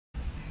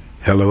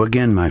Hello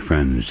again, my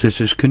friends.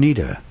 This is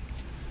Cunneda,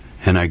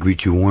 and I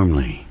greet you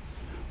warmly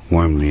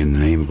in the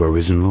name of our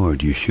risen Lord,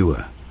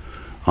 Yeshua,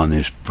 on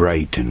this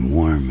bright and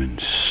warm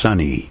and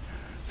sunny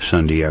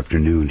Sunday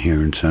afternoon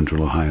here in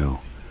Central Ohio.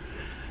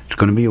 It's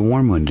going to be a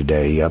warm one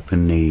today, up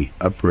in the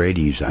upper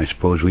 80s. I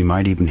suppose we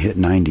might even hit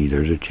 90.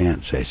 There's a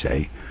chance, they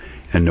say,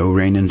 and no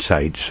rain in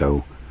sight.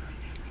 So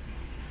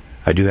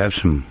I do have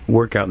some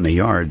work out in the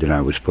yard that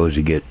I was supposed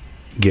to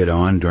get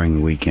on during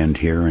the weekend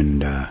here,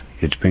 and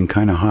it's been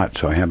kind of hot,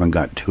 so I haven't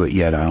got to it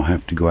yet. I'll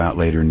have to go out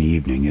later in the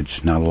evening.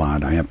 It's not a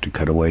lot. I have to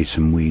cut away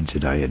some weeds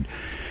that I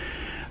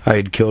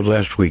had killed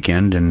last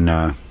weekend, and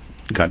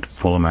got to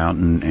pull them out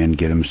and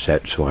get them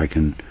set so I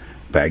can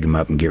bag them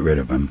up and get rid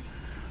of them.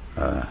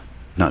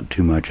 Not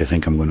too much. I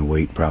think I'm going to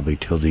wait probably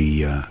till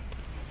the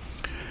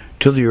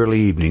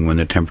early evening when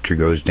the temperature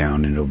goes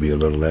down, and it'll be a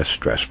little less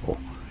stressful.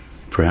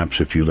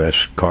 Perhaps a few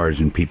less cars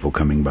and people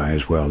coming by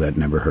as well. That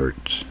never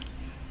hurts.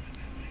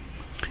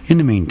 In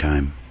the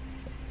meantime,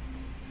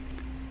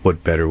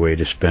 what better way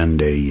to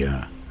spend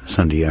a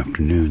Sunday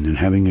afternoon than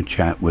having a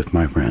chat with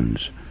my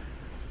friends?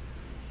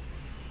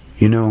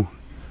 You know,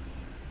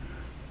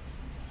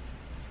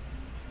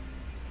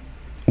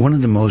 one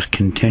of the most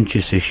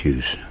contentious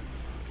issues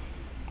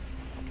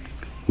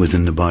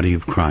within the body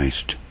of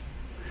Christ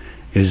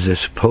is the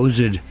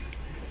supposed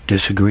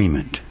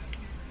disagreement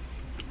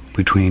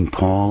between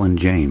Paul and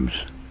James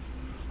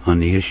on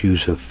the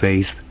issues of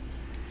faith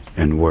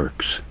and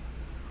works.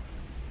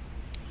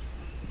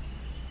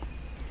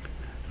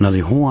 Now,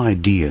 the whole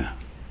idea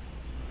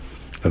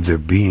of there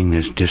being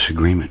this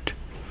disagreement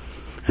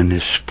and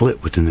this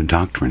split within the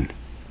doctrine,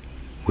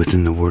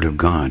 within the Word of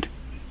God,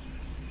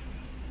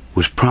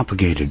 was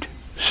propagated,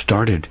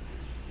 started,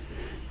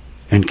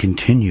 and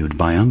continued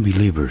by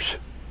unbelievers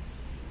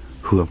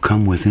who have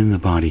come within the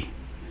body,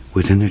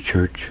 within the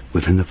church,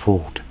 within the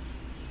fold,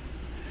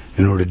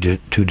 in order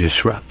to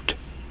disrupt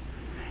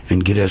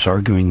and get us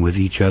arguing with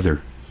each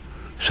other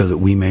so that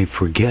we may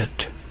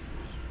forget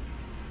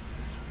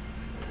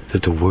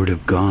that the Word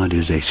of God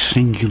is a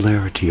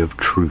singularity of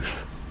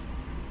truth.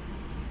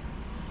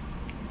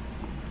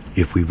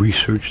 If we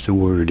research the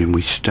Word and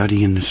we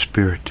study in the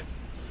Spirit,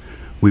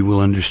 we will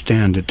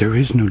understand that there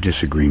is no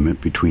disagreement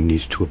between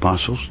these two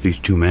apostles, these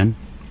two men.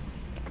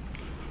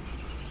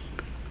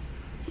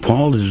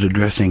 Paul is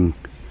addressing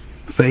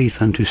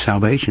faith unto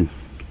salvation,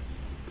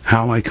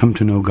 how I come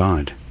to know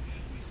God.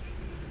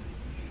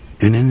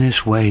 And in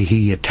this way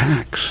he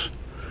attacks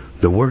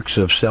the works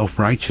of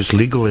self-righteous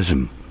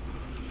legalism,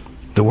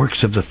 the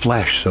works of the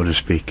flesh, so to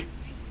speak,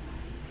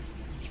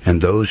 and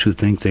those who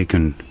think they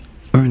can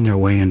earn their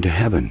way into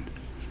heaven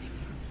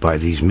by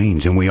these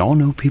means. And we all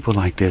know people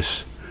like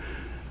this.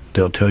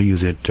 They'll tell you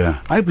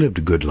that I've lived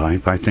a good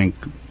life. I think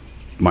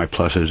my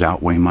pluses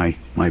outweigh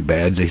my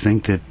bads. They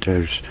think that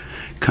there's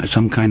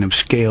some kind of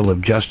scale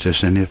of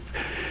justice, and if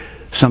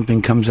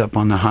something comes up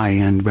on the high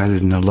end rather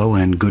than the low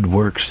end, good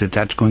works,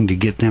 that's going to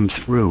get them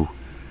through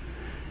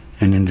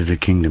and into the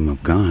kingdom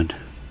of God.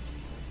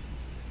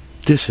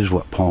 This is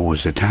what Paul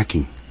was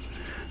attacking,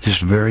 this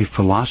very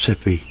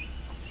philosophy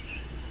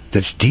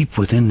that's deep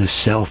within the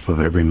self of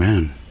every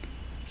man.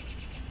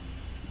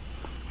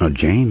 Now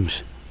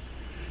James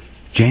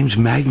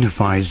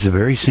magnifies the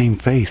very same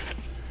faith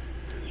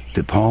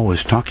that Paul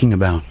was talking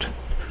about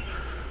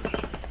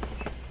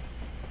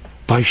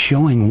by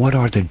showing what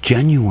are the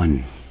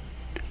genuine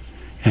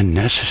and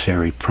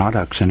necessary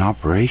products and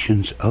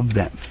operations of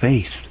that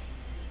faith.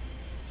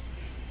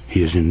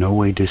 He is in no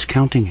way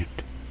discounting it.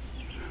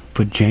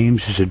 But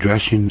James is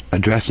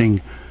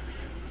addressing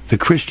the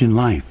Christian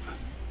life,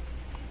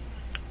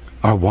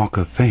 our walk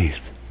of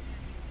faith,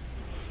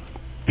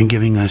 and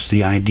giving us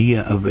the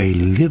idea of a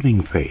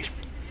living faith.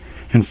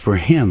 And for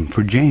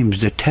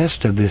James, the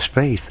test of this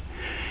faith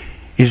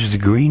is the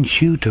green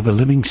shoot of a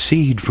living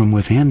seed from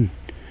within,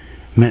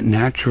 meant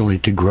naturally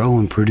to grow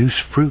and produce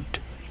fruit.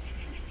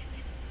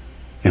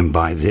 And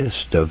by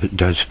this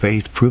does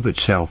faith prove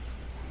itself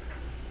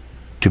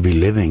to be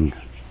living,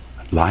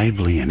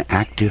 lively, and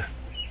active.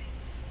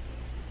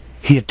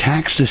 He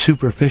attacks the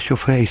superficial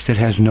faith that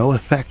has no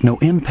effect, no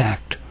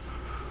impact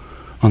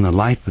on the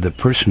life of the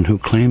person who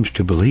claims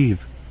to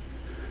believe.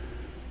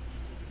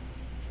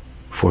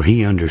 For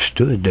he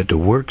understood that the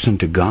works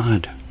unto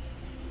God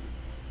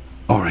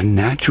are a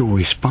natural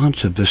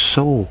response of the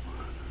soul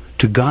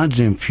to God's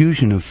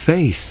infusion of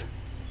faith,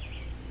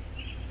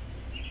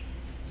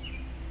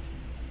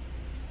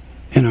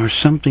 and are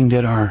something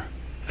that are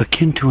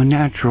akin to a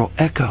natural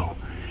echo.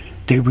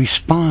 They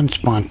respond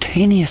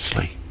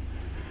spontaneously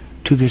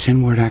to this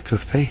inward act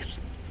of faith.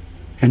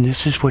 And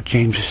this is what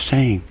James is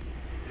saying,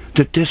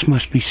 that this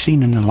must be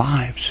seen in the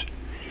lives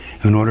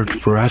in order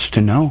for us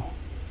to know.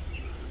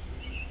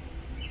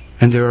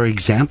 And there are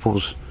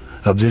examples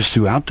of this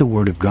throughout the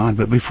Word of God.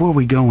 But before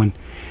we go and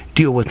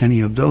deal with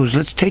any of those,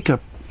 let's take a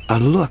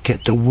look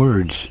at the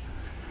words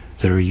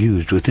that are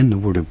used within the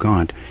Word of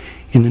God.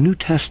 In the New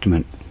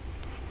Testament,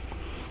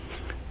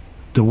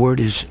 the word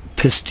is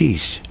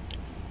pistis,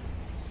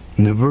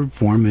 and the verb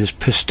form is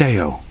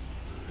pisteo,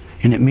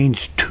 and it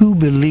means to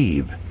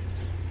believe.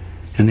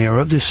 and they are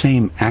of the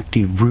same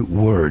active root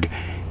word.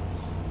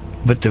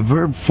 But the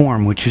verb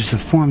form, which is the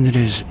form that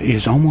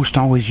is almost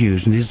always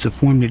used, and is the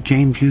form that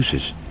James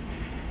uses,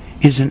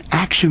 is an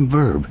action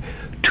verb.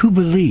 To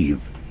believe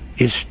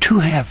is to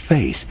have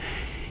faith.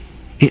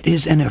 It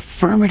is an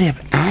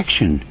affirmative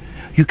action.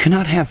 You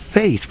cannot have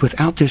faith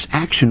without this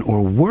action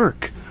or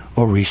work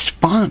or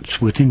response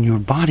within your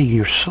body,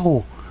 your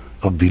soul,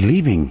 of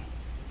believing.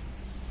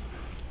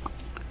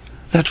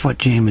 That's what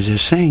James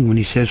is saying when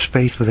he says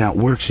faith without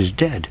works is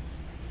dead.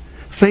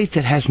 Faith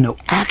that has no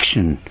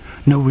action,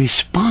 no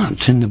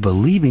response in the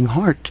believing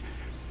heart,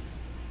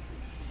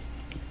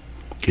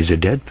 is a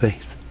dead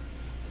faith.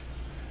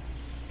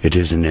 It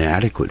is an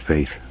inadequate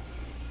faith.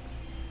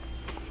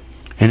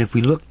 And if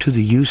we look to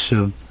the use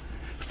of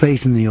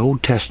faith in the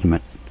Old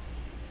Testament,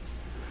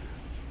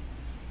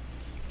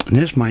 and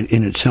this might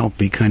in itself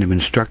be kind of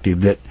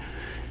instructive, that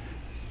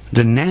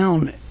the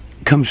noun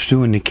comes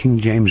through in the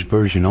King James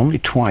Version only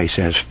twice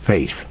as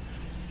faith.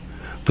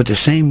 But the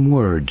same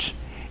words,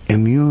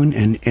 immune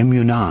and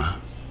immunah,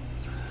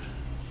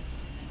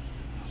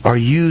 are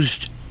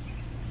used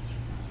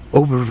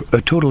over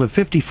a total of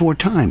 54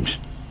 times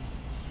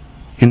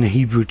in the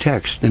Hebrew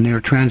text, and they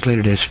are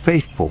translated as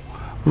faithful,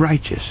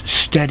 righteous,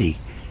 steady,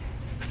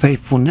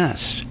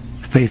 faithfulness,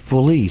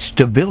 faithfully,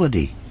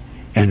 stability,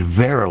 and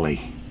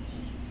verily.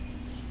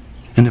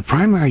 And the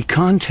primary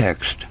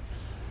context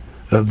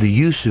of the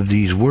use of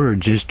these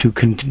words is to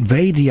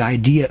convey the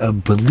idea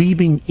of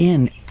believing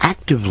in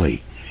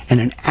actively, and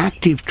an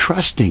active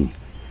trusting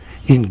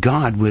in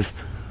God with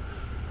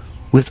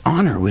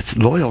honor, with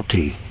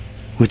loyalty,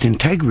 with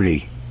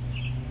integrity,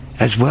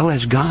 as well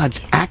as God's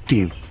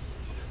active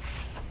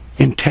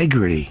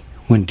integrity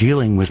when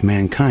dealing with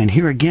mankind.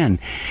 Here again,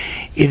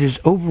 it is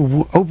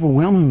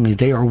overwhelmingly,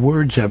 they are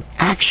words of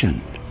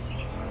action,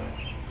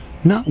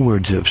 not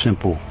words of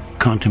simple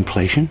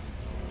contemplation.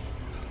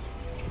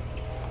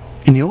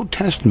 In the Old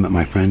Testament,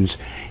 my friends,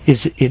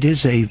 it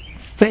is a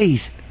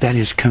faith that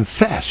is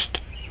confessed,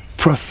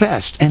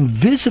 professed, and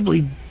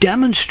visibly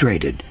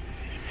demonstrated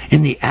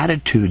in the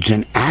attitudes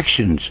and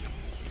actions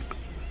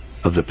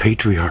of the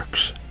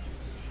patriarchs.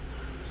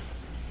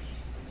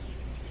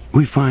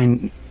 We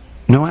find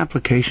no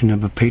application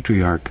of a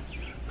patriarch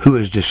who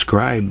is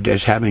described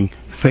as having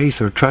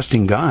faith or trust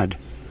in God,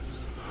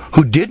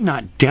 who did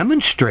not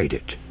demonstrate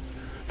it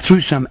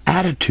through some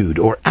attitude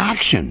or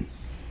action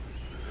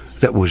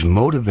that was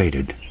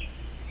motivated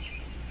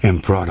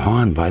and brought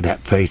on by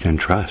that faith and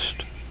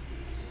trust.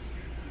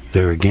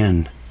 There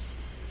again,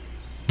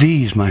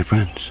 these, my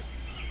friends,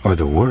 are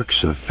the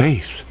works of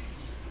faith.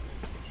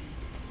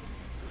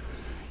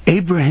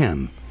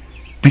 Abraham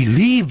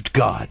believed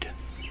God.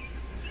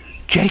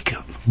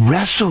 Jacob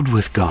wrestled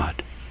with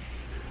God.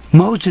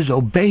 Moses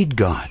obeyed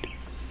God.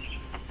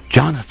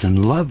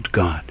 Jonathan loved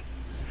God.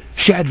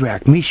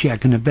 Shadrach,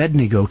 Meshach, and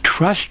Abednego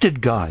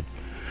trusted God.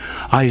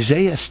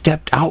 Isaiah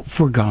stepped out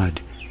for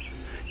God.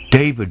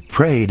 David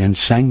prayed and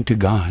sang to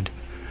God.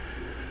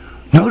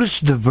 Notice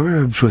the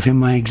verbs within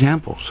my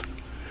examples.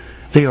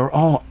 They are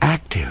all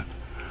active,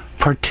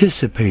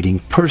 participating,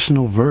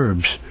 personal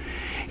verbs.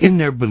 In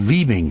their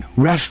believing,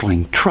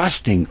 wrestling,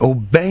 trusting,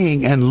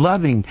 obeying, and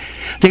loving,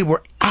 they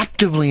were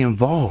actively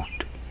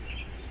involved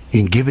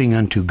in giving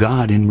unto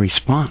God in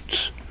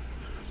response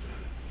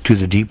to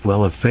the deep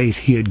well of faith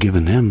he had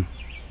given them.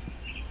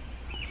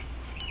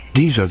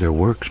 These are their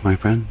works, my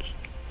friends.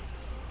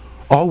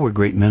 All were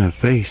great men of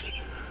faith,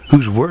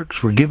 whose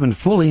works were given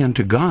fully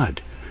unto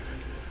God,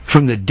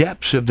 from the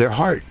depths of their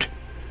heart,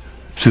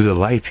 through the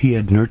life he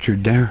had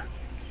nurtured there.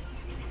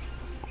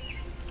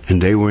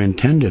 And they were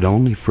intended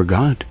only for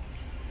God.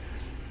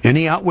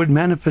 Any outward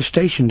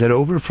manifestation that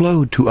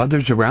overflowed to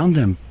others around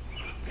them,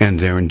 and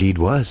there indeed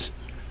was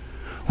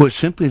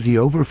simply the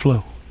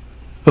overflow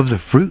of the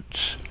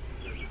fruits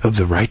of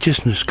the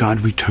righteousness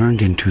God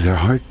returned into their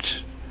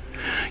hearts.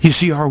 You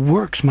see, our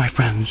works, my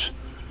friends,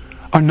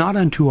 are not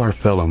unto our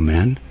fellow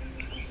men,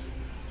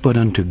 but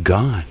unto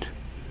God.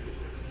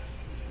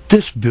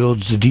 This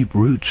builds the deep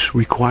roots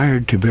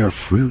required to bear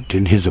fruit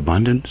in his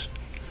abundance.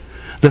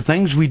 The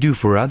things we do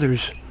for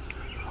others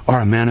are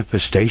a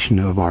manifestation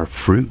of our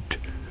fruit,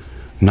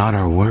 not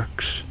our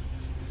works.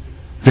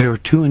 They are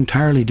two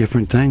entirely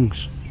different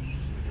things,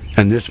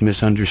 and this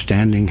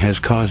misunderstanding has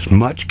caused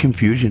much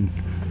confusion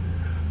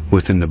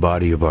within the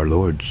body of our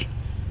Lord's.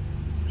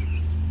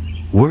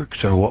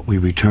 Works are what we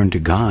return to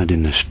God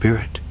in the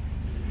Spirit.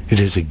 It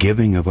is a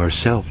giving of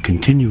ourself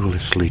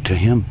continuously to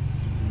him,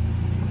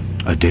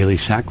 a daily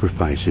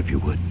sacrifice, if you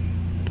would.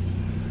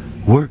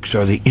 Works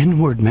are the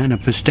inward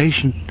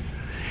manifestation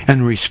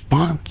and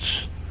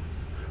response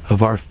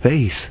of our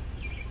faith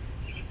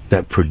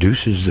that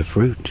produces the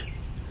fruit,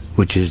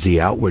 which is the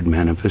outward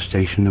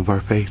manifestation of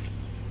our faith.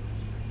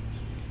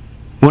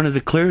 One of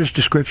the clearest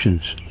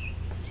descriptions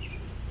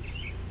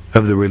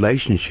of the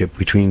relationship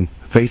between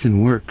faith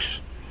and works,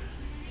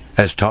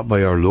 as taught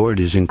by our Lord,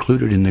 is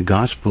included in the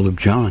Gospel of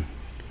John.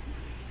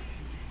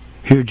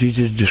 Here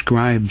Jesus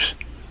describes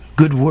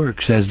good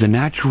works as the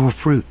natural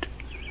fruit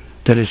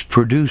that is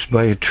produced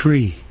by a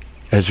tree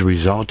as a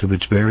result of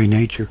its very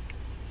nature.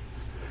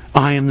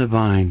 I am the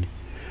vine,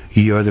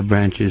 ye are the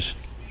branches.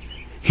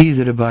 He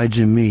that abides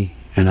in me,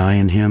 and I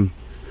in him,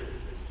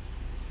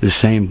 the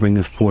same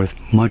bringeth forth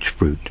much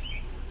fruit.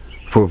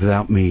 For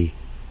without me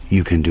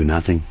you can do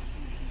nothing.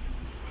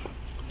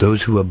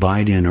 Those who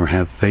abide in or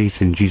have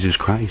faith in Jesus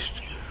Christ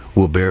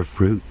will bear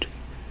fruit.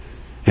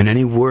 And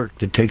any work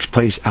that takes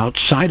place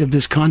outside of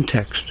this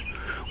context,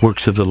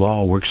 works of the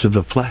law, works of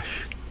the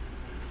flesh,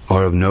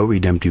 are of no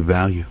redemptive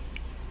value.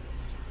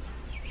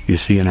 You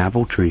see, an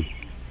apple tree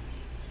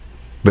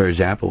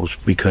bears apples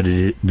because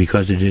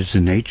it is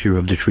the nature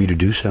of the tree to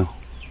do so.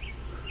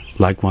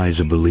 Likewise,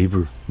 a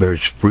believer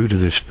bears fruit of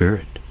the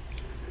Spirit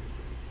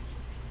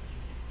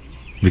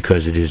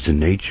because it is the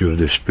nature of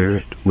the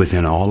Spirit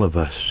within all of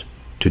us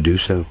to do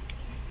so.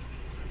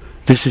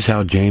 This is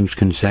how James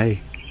can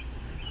say,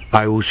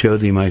 I will show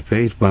thee my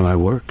faith by my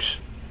works.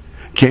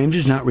 James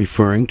is not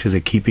referring to the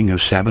keeping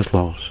of Sabbath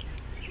laws.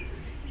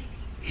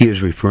 He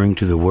is referring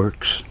to the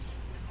works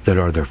that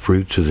are the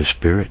fruits of the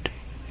Spirit.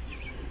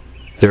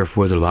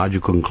 Therefore, the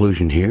logical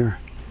conclusion here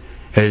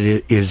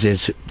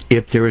is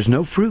if there is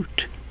no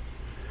fruit,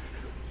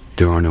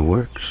 there are no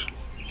works.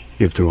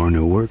 If there are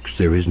no works,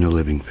 there is no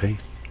living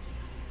faith.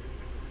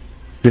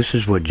 This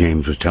is what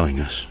James was telling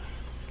us.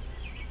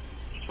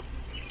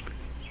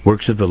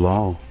 Works of the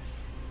law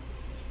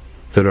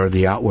that are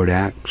the outward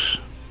acts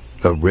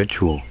of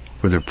ritual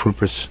for the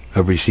purpose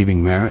of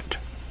receiving merit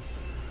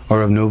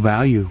are of no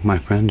value, my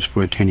friends,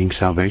 for attaining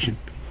salvation.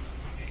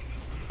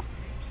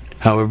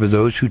 However,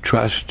 those who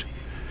trust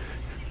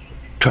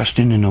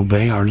in and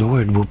obey our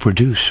Lord will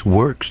produce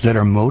works that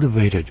are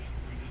motivated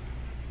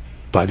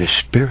by the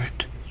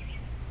Spirit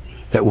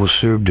that will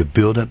serve to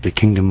build up the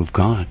kingdom of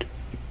God.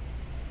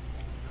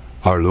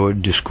 Our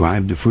Lord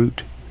described the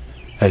fruit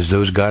as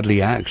those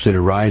godly acts that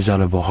arise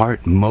out of a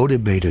heart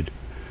motivated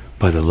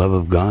by the love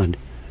of God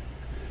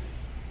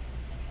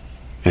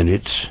and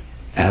its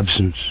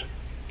absence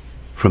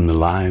from the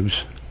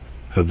lives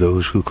of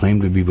those who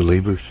claim to be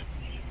believers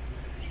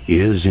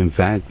is, in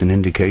fact, an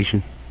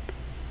indication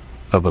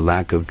of a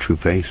lack of true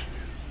faith.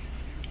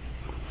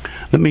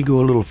 Let me go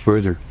a little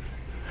further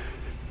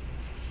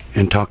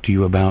and talk to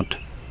you about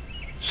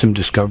some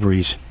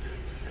discoveries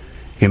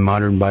in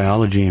modern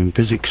biology and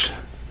physics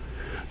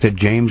that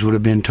James would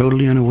have been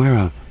totally unaware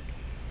of,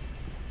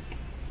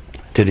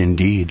 that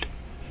indeed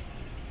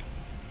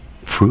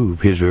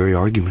prove his very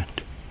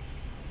argument.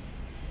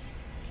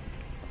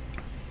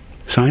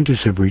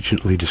 Scientists have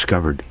recently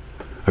discovered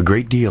a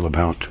great deal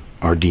about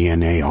our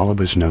DNA. All of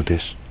us know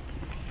this.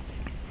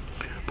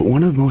 But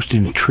one of the most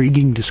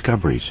intriguing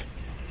discoveries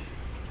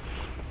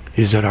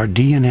is that our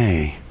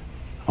DNA,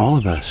 all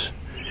of us,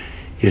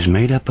 is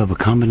made up of a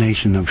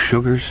combination of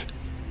sugars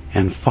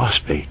and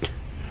phosphate.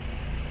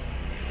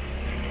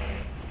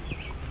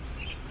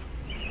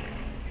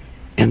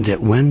 And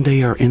that when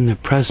they are in the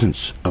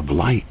presence of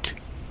light,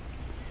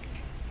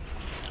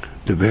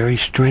 the very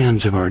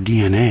strands of our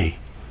DNA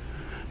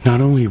not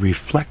only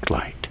reflect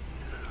light,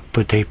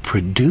 but they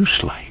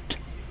produce light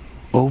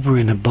over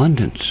in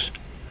abundance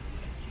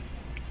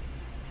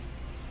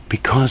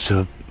because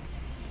of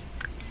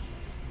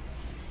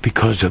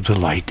the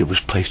light that was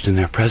placed in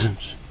their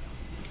presence.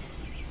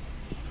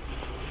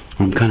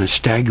 I'm kind of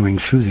staggering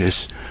through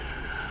this.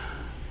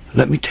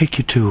 Let me take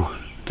you to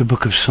the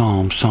book of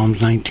Psalms,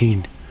 Psalms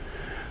 19,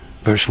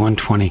 verse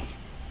 120.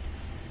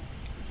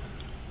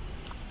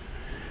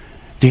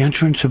 The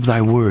entrance of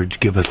thy words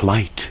giveth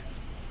light.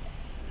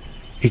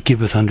 It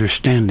giveth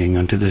understanding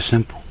unto the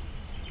simple.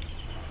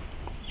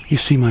 You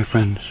see, my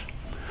friends,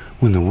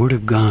 when the Word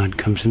of God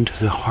comes into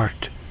the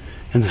heart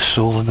and the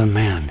soul of a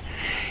man,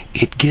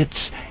 it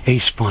gets a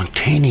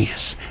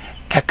spontaneous,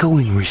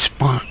 echoing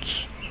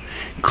response,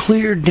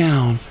 clear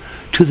down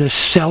to the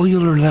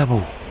cellular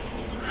level.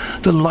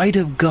 The light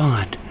of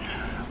God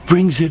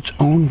brings its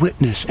own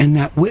witness, and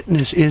that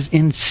witness is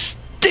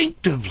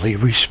instinctively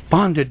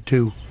responded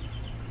to,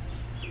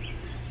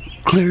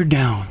 clear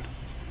down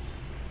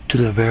to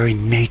the very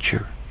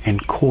nature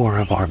and core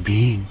of our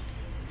being,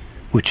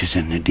 which is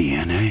in the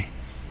DNA.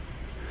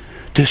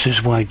 This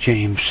is why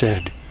James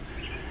said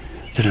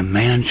that a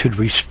man should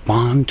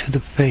respond to the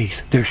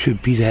faith. There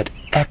should be that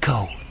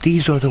echo.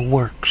 These are the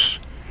works.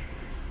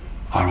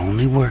 Our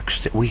only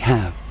works that we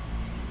have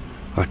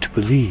are to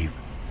believe,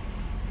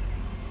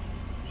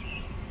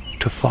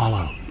 to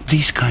follow,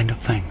 these kind of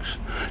things.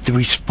 The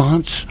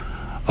response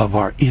of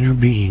our inner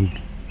being.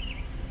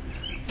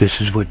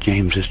 This is what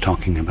James is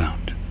talking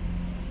about.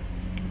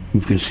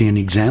 You can see an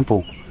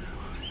example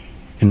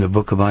in the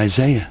book of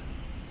Isaiah.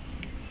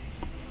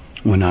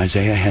 When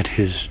Isaiah had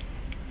his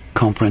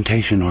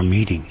confrontation or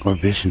meeting or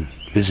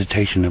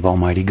visitation of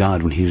Almighty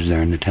God when he was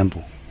there in the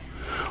temple,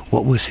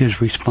 what was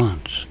his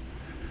response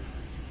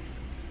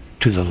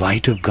to the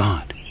light of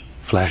God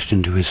flashed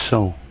into his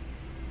soul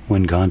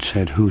when God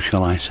said, "Who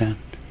shall I send?"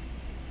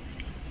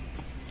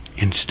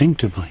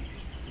 Instinctively,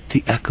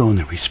 the echo and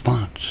the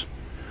response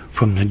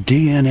from the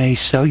DNA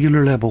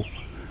cellular level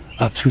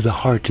up through the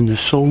heart and the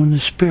soul and the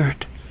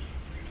spirit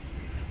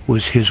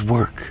was his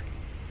work.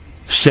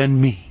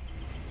 Send me,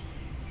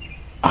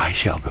 I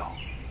shall go.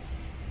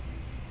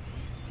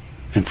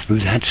 And through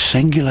that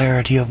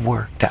singularity of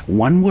work, that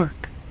one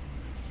work,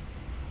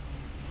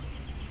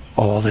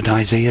 all that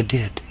Isaiah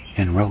did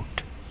and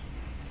wrote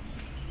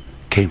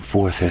came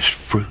forth as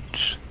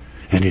fruits.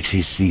 And it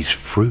is these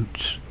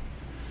fruits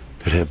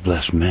that have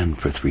blessed men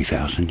for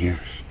 3,000 years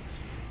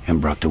and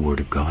brought the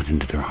Word of God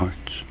into their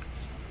hearts.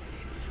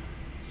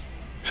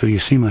 So you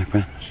see, my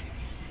friends,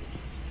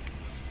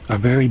 our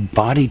very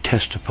body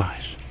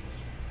testifies.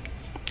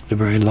 The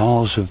very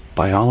laws of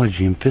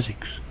biology and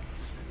physics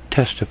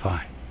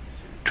testify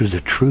to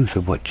the truth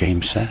of what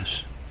James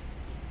says.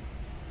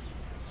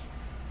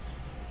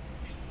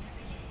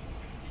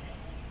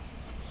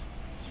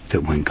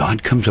 That when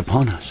God comes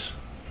upon us,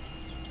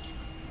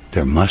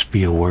 there must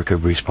be a work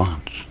of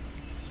response,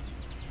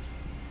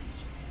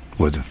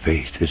 or the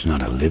faith is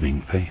not a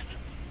living faith.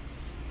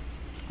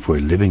 For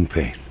a living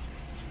faith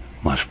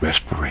must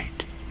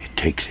respirate. It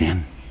takes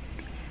in,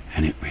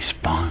 and it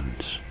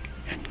responds,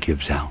 and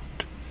gives out.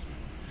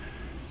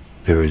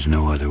 There is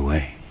no other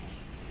way.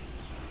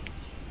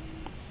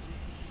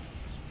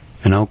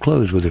 And I'll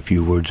close with a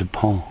few words of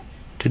Paul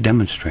to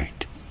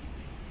demonstrate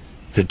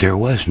that there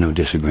was no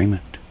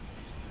disagreement.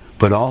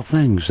 But all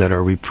things that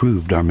are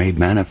reproved are made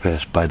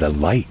manifest by the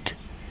light.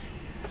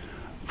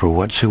 For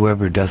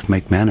whatsoever doth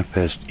make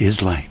manifest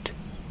is light.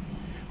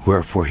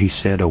 Wherefore he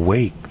said,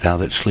 Awake, thou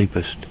that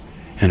sleepest,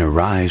 and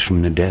arise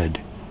from the dead,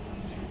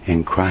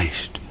 and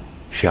Christ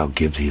shall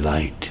give thee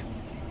light.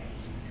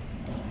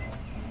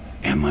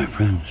 And my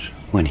friends,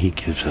 when he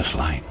gives us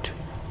light,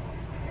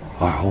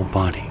 our whole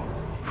body,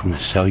 from the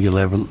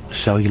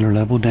cellular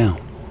level down,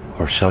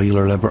 or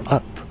cellular level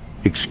up,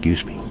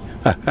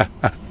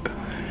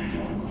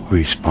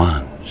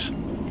 responds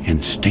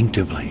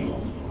instinctively.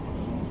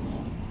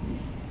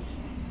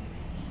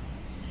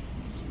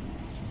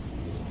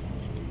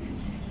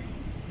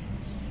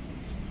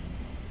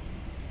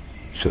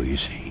 So you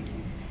see,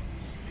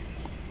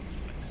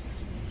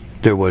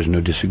 there was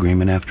no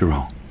disagreement after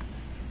all.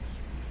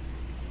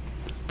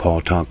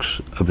 Paul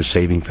talks of a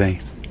saving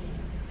faith.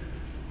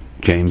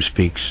 James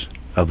speaks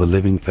of a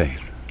living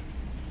faith.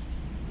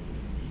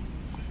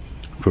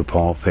 For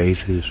Paul,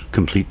 faith is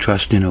complete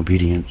trust and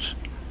obedience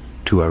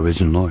to our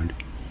risen Lord.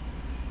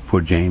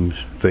 For James,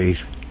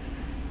 faith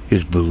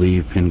is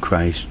belief in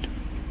Christ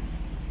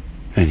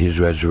and his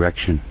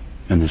resurrection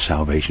and the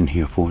salvation he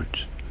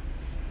affords.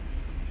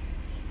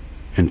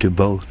 And to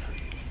both,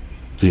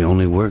 the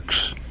only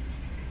works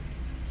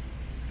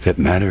that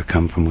matter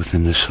come from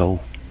within the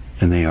soul,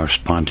 and they are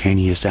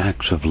spontaneous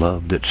acts of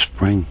love that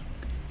spring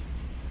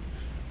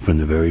from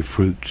the very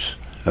fruits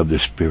of the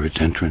Spirit's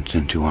entrance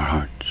into our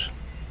hearts.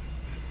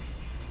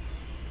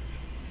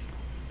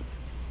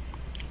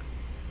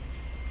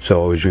 So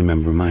always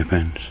remember, my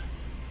friends,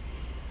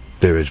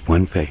 there is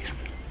one faith,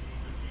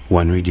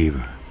 one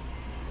Redeemer,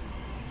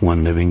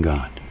 one living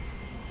God,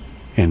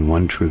 and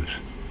one truth,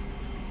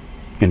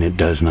 and it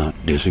does not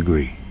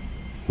disagree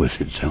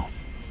with itself.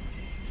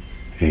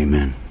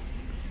 Amen.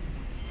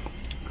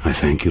 I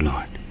thank you,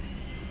 Lord,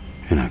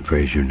 and I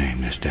praise your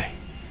name this day.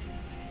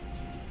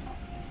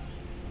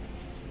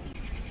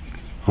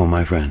 Oh,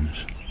 my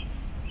friends,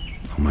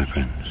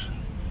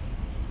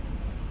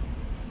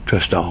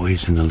 trust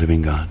always in the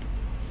living God.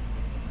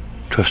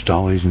 Trust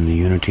always in the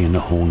unity and the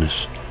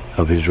wholeness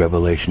of his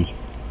revelation.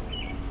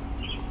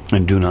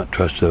 And do not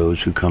trust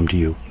those who come to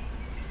you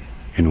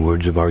in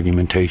words of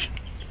argumentation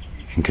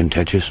and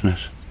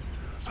contentiousness,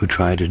 who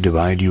try to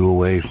divide you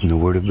away from the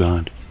Word of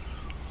God,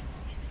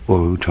 or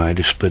who try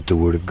to split the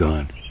Word of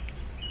God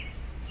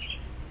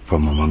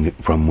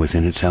from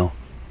within itself.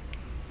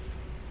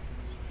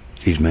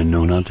 These men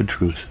know not the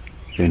truth.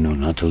 They know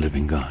not the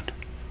living God.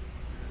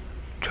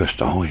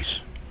 Trust always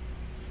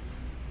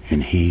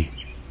in he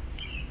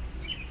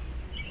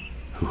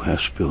who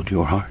has filled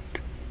your heart.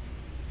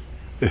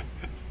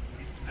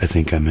 I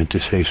think I meant to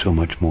say so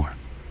much more.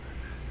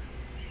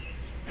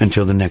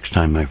 Until the next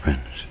time, my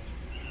friends,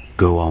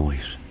 go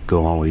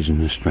always in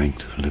the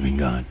strength of the living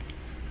God,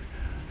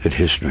 that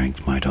his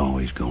strength might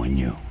always go in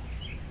you.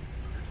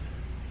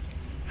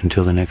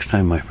 Until the next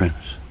time, my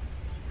friends,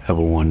 have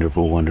a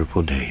wonderful,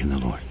 wonderful day in the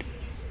Lord.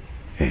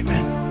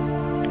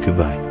 Amen.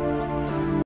 Goodbye.